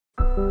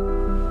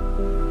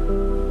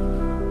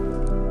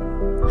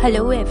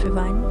Hello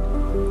everyone,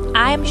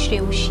 I am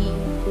Shreushi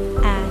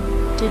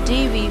and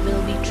today we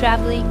will be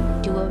traveling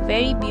to a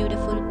very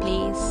beautiful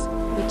place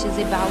which is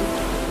about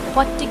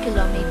 40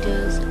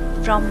 kilometers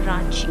from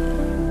Ranchi.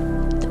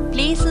 The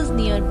place is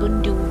near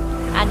Bundu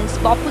and is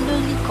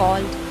popularly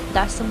called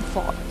Dassam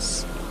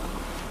Falls.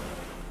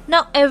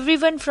 Now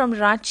everyone from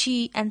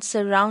Ranchi and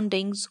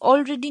surroundings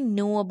already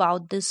know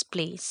about this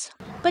place.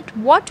 But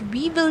what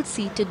we will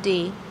see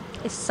today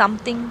is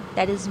something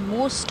that is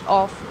most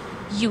of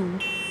you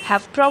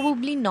have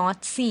probably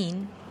not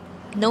seen,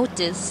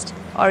 noticed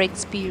or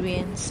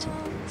experienced.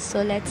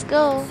 So let's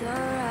go.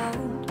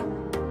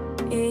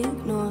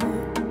 Ignore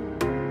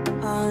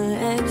all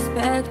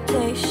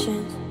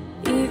expectations,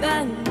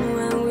 even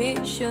when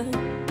we should.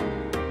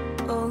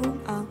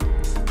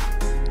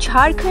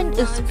 Jharkhand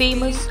is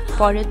famous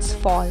for its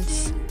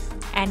falls,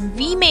 and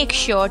we make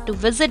sure to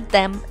visit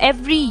them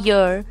every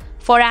year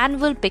for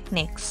annual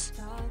picnics.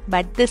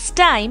 But this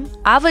time,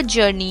 our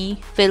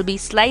journey will be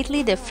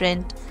slightly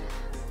different.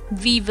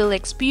 We will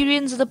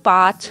experience the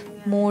path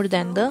more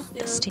than the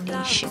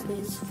destination.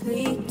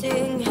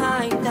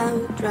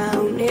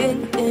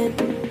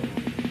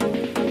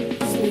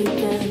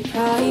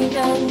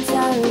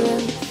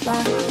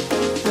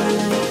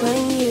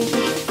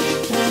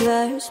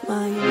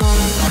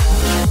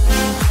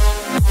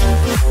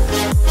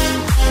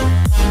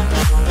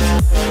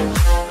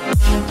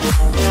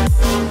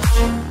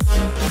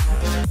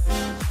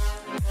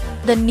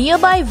 The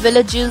nearby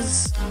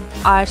villages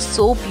are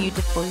so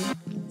beautiful.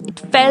 It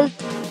felt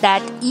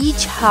that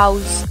each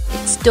house,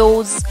 its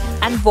doors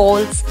and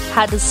walls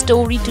had a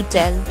story to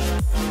tell.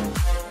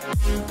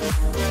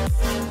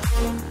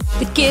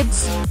 The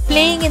kids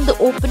playing in the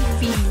open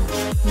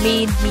field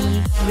made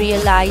me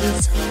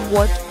realize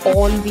what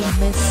all we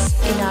miss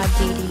in our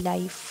daily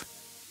life.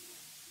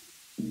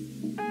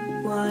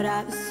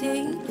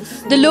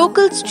 The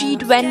local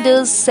street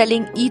vendors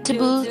selling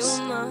eatables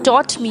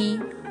taught me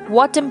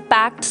what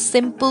impact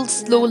simple,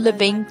 slow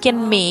living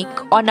can make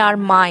on our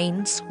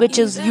minds, which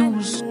is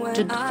used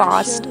to the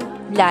fast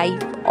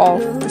life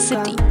of the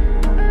city.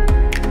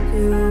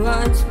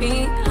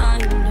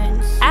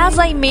 As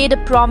I made a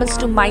promise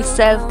to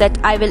myself that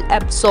I will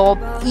absorb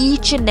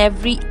each and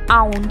every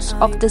ounce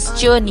of this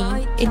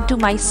journey into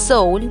my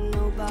soul,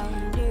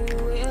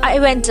 I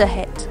went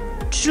ahead,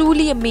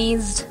 truly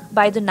amazed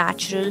by the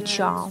natural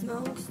charm.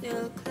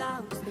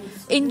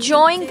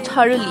 Enjoying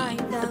thoroughly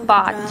the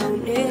path,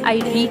 I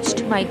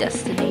reached my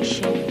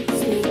destination.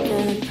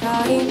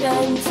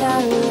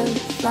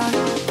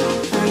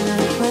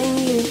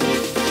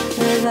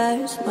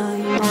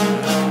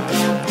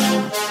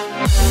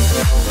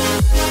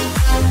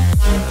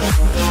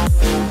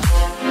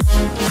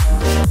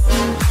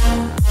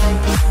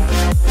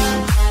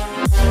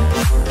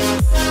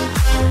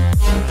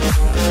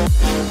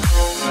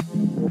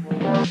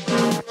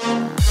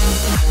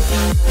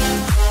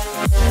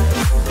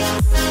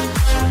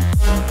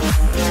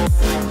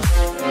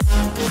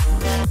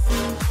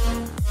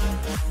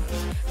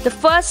 The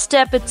first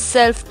step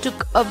itself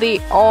took away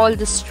all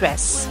the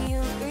stress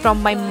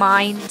from my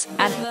mind,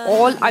 and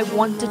all I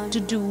wanted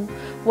to do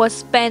was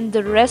spend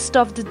the rest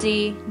of the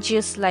day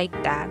just like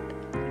that,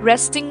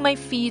 resting my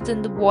feet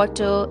in the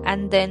water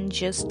and then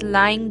just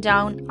lying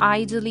down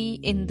idly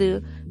in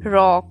the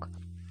rock,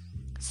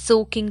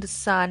 soaking the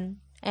sun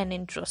and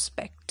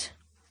introspect.